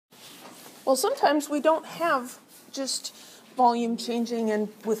Well, sometimes we don't have just volume changing and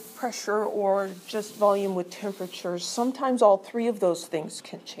with pressure or just volume with temperatures. Sometimes all three of those things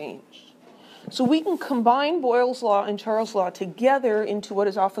can change. So we can combine Boyle's law and Charles' law together into what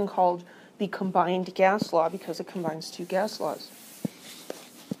is often called the combined gas law because it combines two gas laws.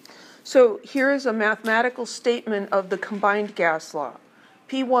 So here is a mathematical statement of the combined gas law.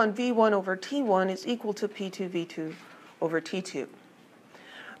 P1 V1 over T1 is equal to P2 V2 over T2.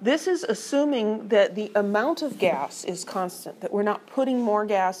 This is assuming that the amount of gas is constant, that we're not putting more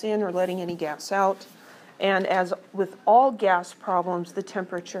gas in or letting any gas out. And as with all gas problems, the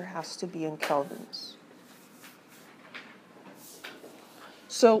temperature has to be in kelvins.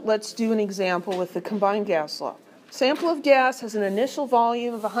 So let's do an example with the combined gas law. Sample of gas has an initial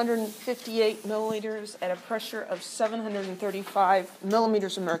volume of 158 milliliters at a pressure of 735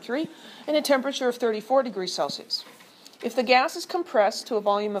 millimeters of mercury and a temperature of 34 degrees Celsius. If the gas is compressed to a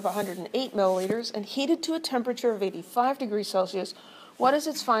volume of 108 milliliters and heated to a temperature of 85 degrees Celsius, what is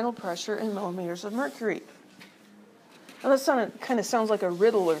its final pressure in millimeters of mercury? Now that kind of sounds like a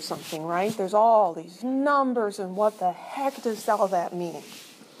riddle or something, right? There's all these numbers, and what the heck does all that mean?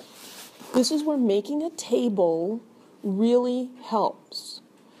 This is where making a table really helps.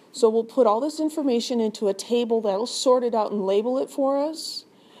 So we'll put all this information into a table that'll sort it out and label it for us,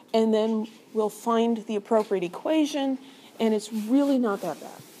 and then we'll find the appropriate equation, and it's really not that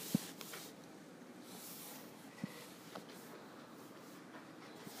bad.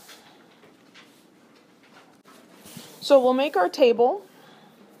 So we'll make our table.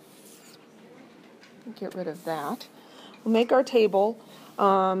 Get rid of that. We'll make our table.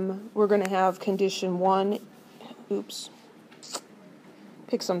 We're going to have condition 1. Oops.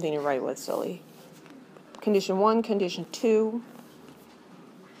 Pick something to write with, silly. Condition 1, condition 2.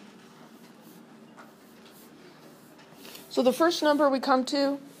 So the first number we come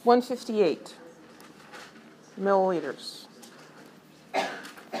to, 158 milliliters.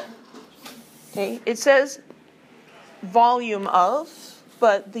 Okay, it says volume of,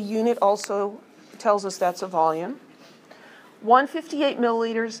 but the unit also tells us that's a volume. 158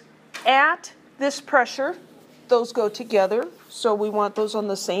 milliliters at this pressure, those go together, so we want those on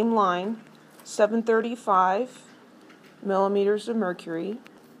the same line, 735 millimeters of mercury.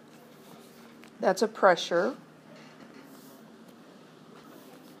 That's a pressure.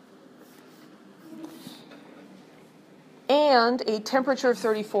 And a temperature of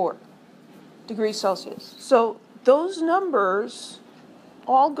 34 degrees Celsius. So those numbers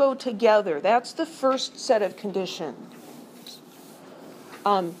all go together. That's the first set of conditions.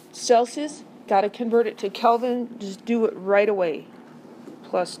 Celsius, got to convert it to Kelvin. Just do it right away.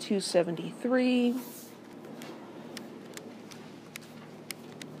 Plus 273.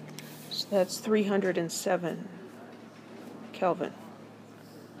 So that's 307 Kelvin.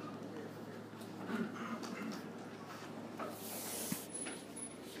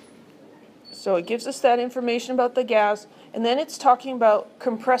 So it gives us that information about the gas, and then it's talking about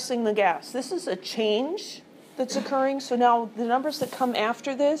compressing the gas. This is a change that's occurring, so now the numbers that come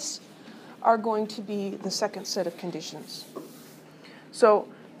after this are going to be the second set of conditions. So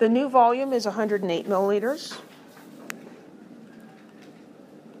the new volume is 108 milliliters.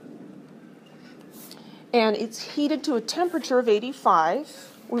 And it's heated to a temperature of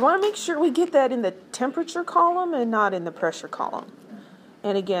 85. We want to make sure we get that in the temperature column and not in the pressure column.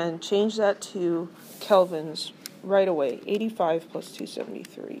 And again, change that to kelvins right away. 85 plus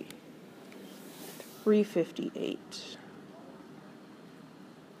 273. 358.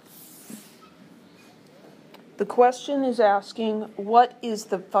 The question is asking, what is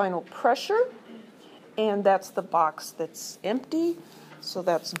the final pressure? And that's the box that's empty, so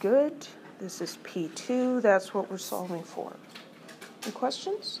that's good. This is P2, that's what we're solving for. Any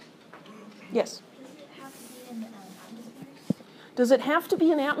questions? Yes? Does it have to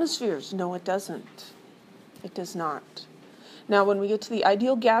be in atmospheres? No, it doesn't. It does not. Now, when we get to the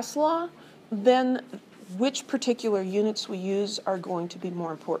ideal gas law, then which particular units we use are going to be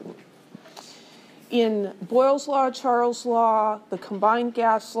more important. In Boyle's law, Charles' law, the combined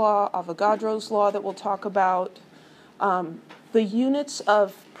gas law, Avogadro's law that we'll talk about, the units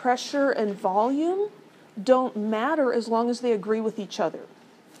of pressure and volume don't matter as long as they agree with each other.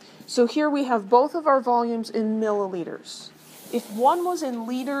 So here we have both of our volumes in milliliters. If one was in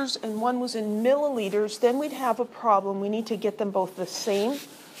liters and one was in milliliters, then we'd have a problem. We need to get them both the same,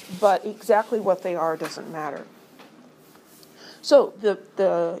 but exactly what they are doesn't matter. So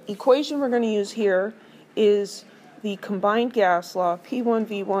the equation we're going to use here is the combined gas law, P1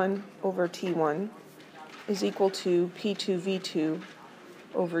 V1 over T1 is equal to P2 V2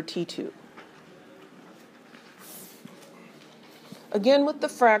 over T2. Again with the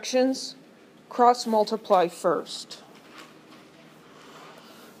fractions, cross multiply first.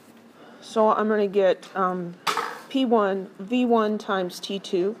 So I'm going to get P1 V1 times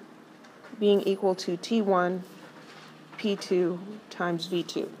T2 being equal to T1 P2 times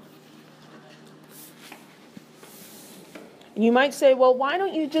V2. And you might say, well, why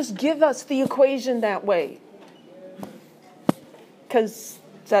don't you just give us the equation that way? Because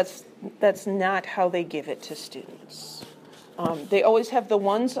that's not how they give it to students. They always have the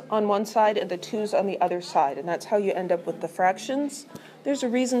ones on one side and the twos on the other side, and that's how you end up with the fractions. There's a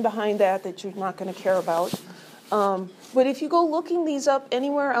reason behind that you're not going to care about. But if you go looking these up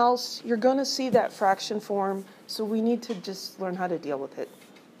anywhere else, you're going to see that fraction form, so we need to just learn how to deal with it.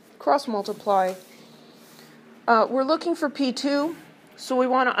 Cross multiply. We're looking for P2, so we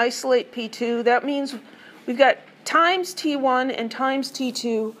want to isolate P2. That means we've got times T1 and times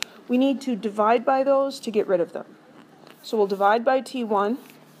T2. We need to divide by those to get rid of them. So we'll divide by T1,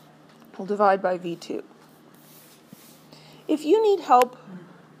 we'll divide by V2. If you need help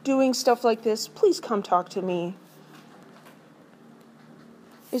doing stuff like this, please come talk to me.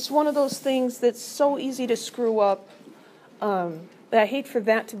 It's one of those things that's so easy to screw up. I hate for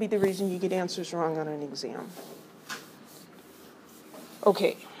that to be the reason you get answers wrong on an exam.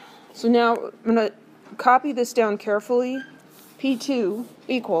 Okay, so now I'm going to copy this down carefully. P2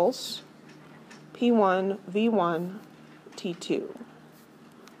 equals P1 V1 T2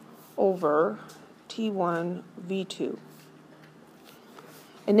 over T1 V2.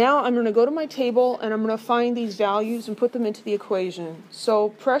 And now I'm going to go to my table and I'm going to find these values and put them into the equation. So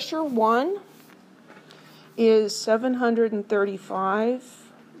pressure 1 is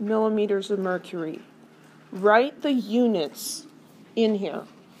 735 millimeters of mercury. Write the units in here.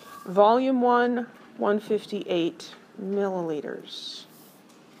 Volume 1, 158 milliliters.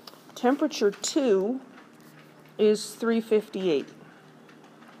 Temperature 2 is 358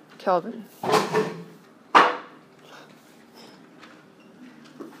 Kelvin.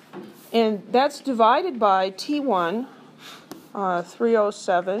 And that's divided by T1,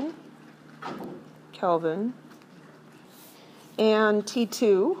 307 Kelvin, and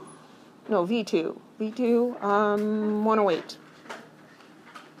V2, 108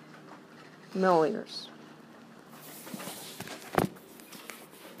 milliliters.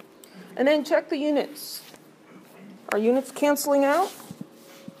 And then check the units. Are units canceling out?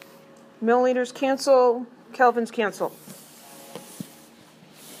 Milliliters cancel, Kelvins cancel.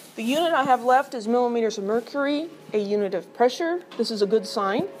 The unit I have left is millimeters of mercury, a unit of pressure. This is a good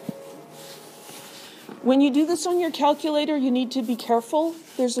sign. When you do this on your calculator, you need to be careful.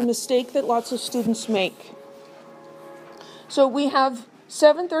 There's a mistake that lots of students make. So we have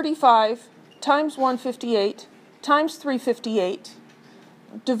 735 times 158 times 358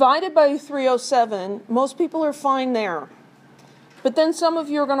 divided by 307. Most people are fine there. But then some of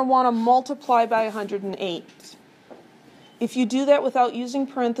you are going to want to multiply by 108. If you do that without using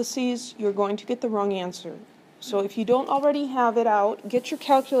parentheses, you're going to get the wrong answer. So if you don't already have it out, get your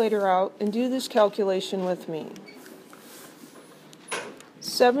calculator out and do this calculation with me.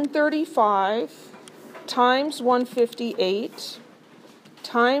 735 times 158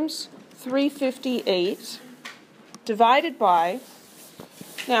 times 358 divided by,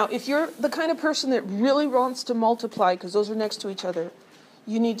 now if you're the kind of person that really wants to multiply, because those are next to each other,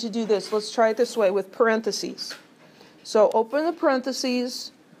 you need to do this. Let's try it this way with parentheses. So open the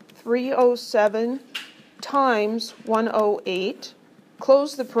parentheses, 307 times 108,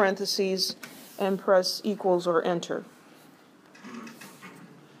 close the parentheses, and press equals or enter.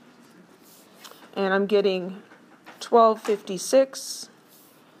 And I'm getting 1256.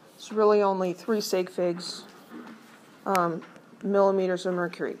 It's really only 3 sig figs millimeters of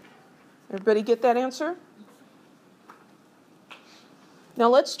mercury. Everybody get that answer? Now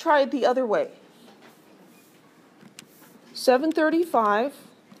let's try it the other way. 735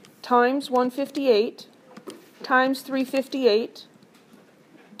 times 158 times 358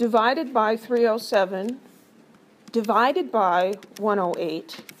 divided by 307 divided by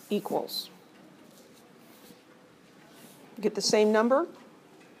 108 equals. Get the same number?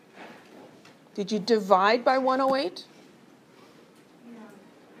 Did you divide by 108?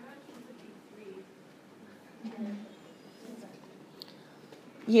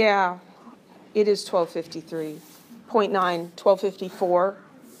 Yeah, it is 1253. 0.9, 1254.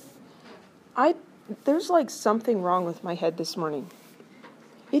 There's like something wrong with my head this morning.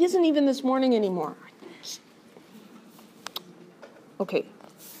 It isn't even this morning anymore. Okay.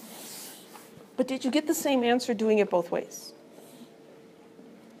 But did you get the same answer doing it both ways?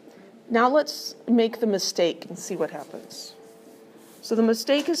 Now let's make the mistake and see what happens. So the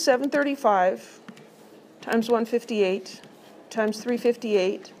mistake is 735 times 158 times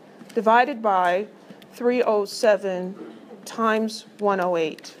 358 divided by 307 times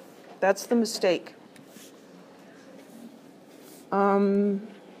 108. That's the mistake. 14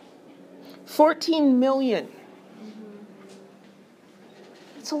 million.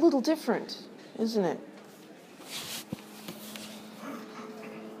 It's a little different, isn't it?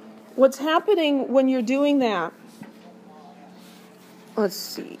 What's happening when you're doing that, let's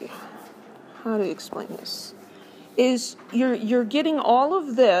see how to explain this, is you're getting all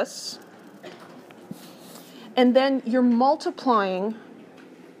of this, and then you're multiplying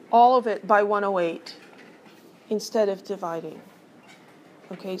all of it by 108 instead of dividing.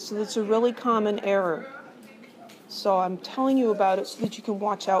 Okay, so that's a really common error. So I'm telling you about it so that you can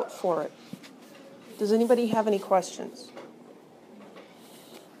watch out for it. Does anybody have any questions?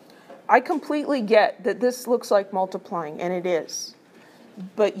 I completely get that this looks like multiplying, and it is.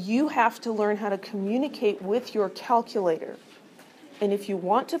 But you have to learn how to communicate with your calculator. And if you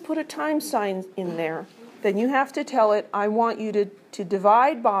want to put a time sign in there, then you have to tell it, I want you to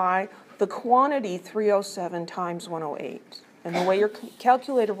divide by the quantity 307 times 108. And the way your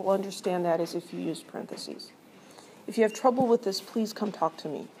calculator will understand that is if you use parentheses. If you have trouble with this, please come talk to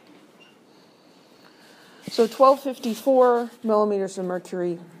me. So 1254 millimeters of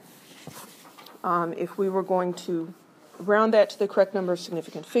mercury. If we were going to round that to the correct number of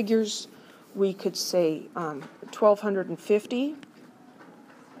significant figures, we could say 1250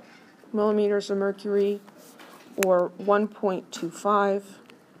 millimeters of mercury, or 1.25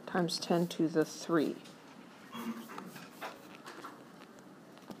 times 10 to the 3.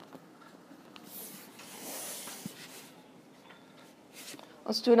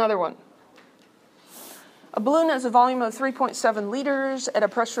 Let's do another one. A balloon has a volume of 3.7 liters at a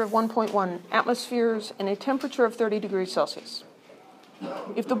pressure of 1.1 atmospheres and a temperature of 30 degrees Celsius.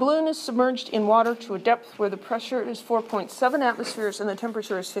 If the balloon is submerged in water to a depth where the pressure is 4.7 atmospheres and the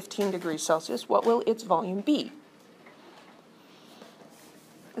temperature is 15 degrees Celsius, what will its volume be?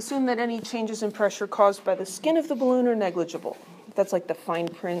 Assume that any changes in pressure caused by the skin of the balloon are negligible. That's like the fine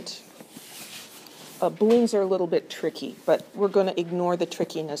print. Balloons are a little bit tricky, but we're going to ignore the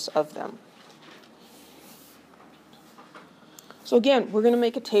trickiness of them. So again, we're going to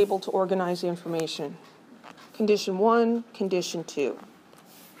make a table to organize the information. Condition 1, condition 2.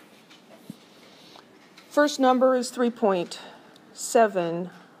 First number is 3.7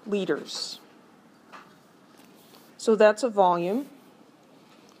 liters. So that's a volume.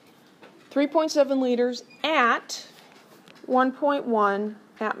 3.7 liters at 1.1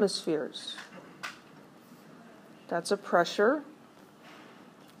 atmospheres. That's a pressure.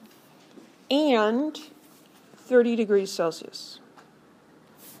 And 30 degrees Celsius.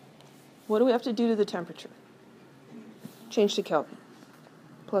 What do we have to do to the temperature? Change to Kelvin.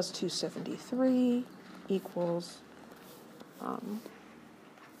 Plus 273 equals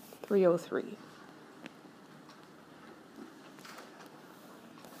 303.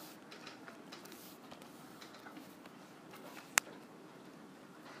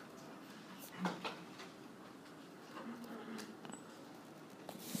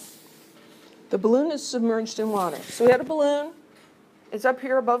 The balloon is submerged in water. So we had a balloon. It's up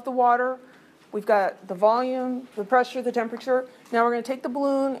here above the water. We've got the volume, the pressure, the temperature. Now we're going to take the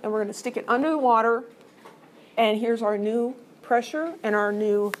balloon and we're going to stick it under the water. And here's our new pressure and our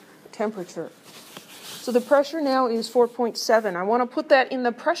new temperature. So the pressure now is 4.7. I want to put that in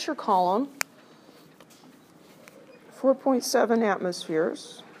the pressure column. 4.7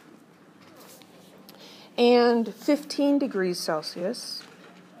 atmospheres. And 15 degrees Celsius.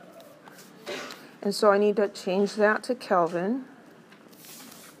 And so I need to change that to Kelvin,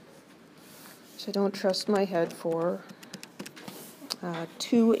 which I don't trust my head for.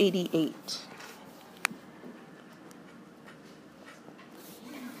 288.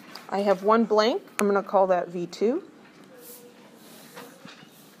 I have one blank. I'm going to call that V2.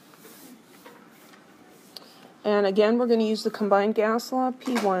 And again, we're going to use the combined gas law,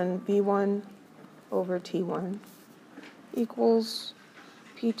 P1, V1 over T1 equals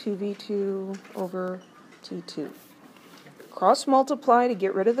P2, V2 over T2. Cross multiply to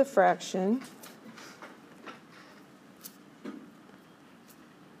get rid of the fraction.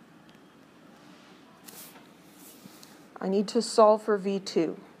 I need to solve for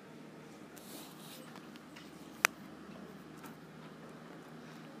V2.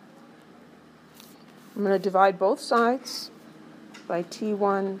 I'm going to divide both sides by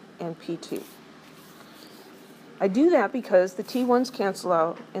T1 and P2. I do that because the T1s cancel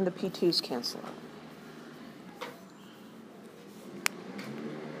out and the P2s cancel out.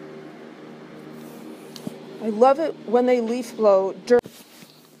 I love it when they leaf blow.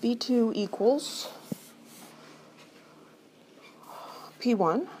 V2 equals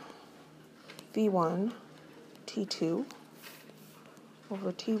P1 V1 T2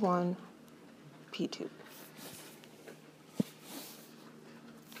 over T1 P2.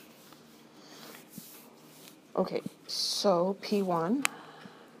 Okay, so P1,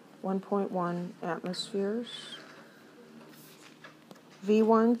 1.1 atmospheres,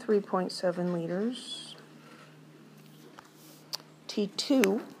 V1, 3.7 liters,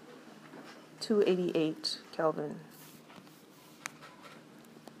 T2, 288 Kelvin,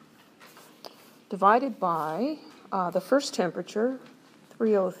 divided by the first temperature,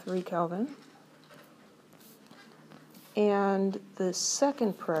 303 Kelvin, and the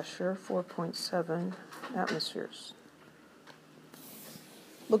second pressure, 4.7 atmospheres.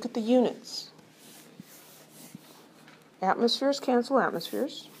 Look at the units. Atmospheres cancel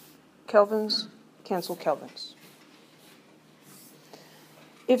atmospheres. Kelvins cancel kelvins.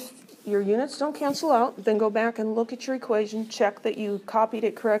 If your units don't cancel out, then go back and look at your equation, check that you copied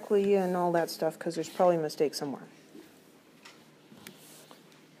it correctly and all that stuff, because there's probably a mistake somewhere.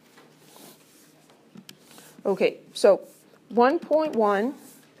 Okay, so 1.1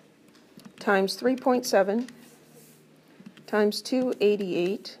 times 3.7 times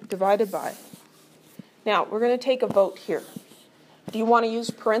 288 divided by. Now, we're going to take a vote here. Do you want to use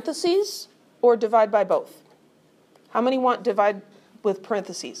parentheses or divide by both? How many want divide with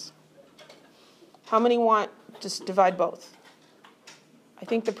parentheses? How many want just divide both? I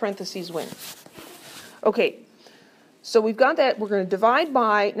think the parentheses win. Okay, so we've got that. We're going to divide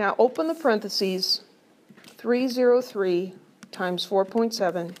by, now open the parentheses, 303 times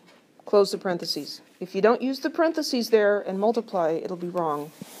 4.7, close the parentheses. If you don't use the parentheses there and multiply, it'll be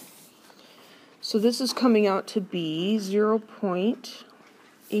wrong. So this is coming out to be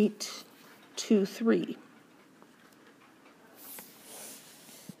 0.823.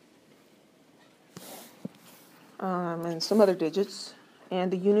 And some other digits. And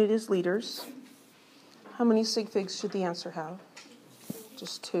the unit is liters. How many sig figs should the answer have?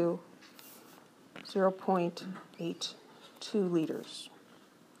 Just 2. 0.82 liters.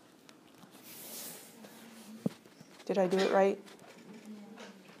 Did I do it right?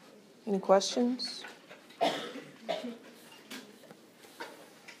 Any questions?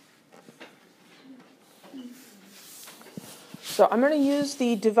 So I'm going to use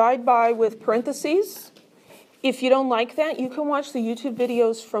the divide by with parentheses. If you don't like that, you can watch the YouTube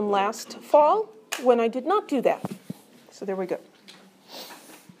videos from last fall when I did not do that. So there we go.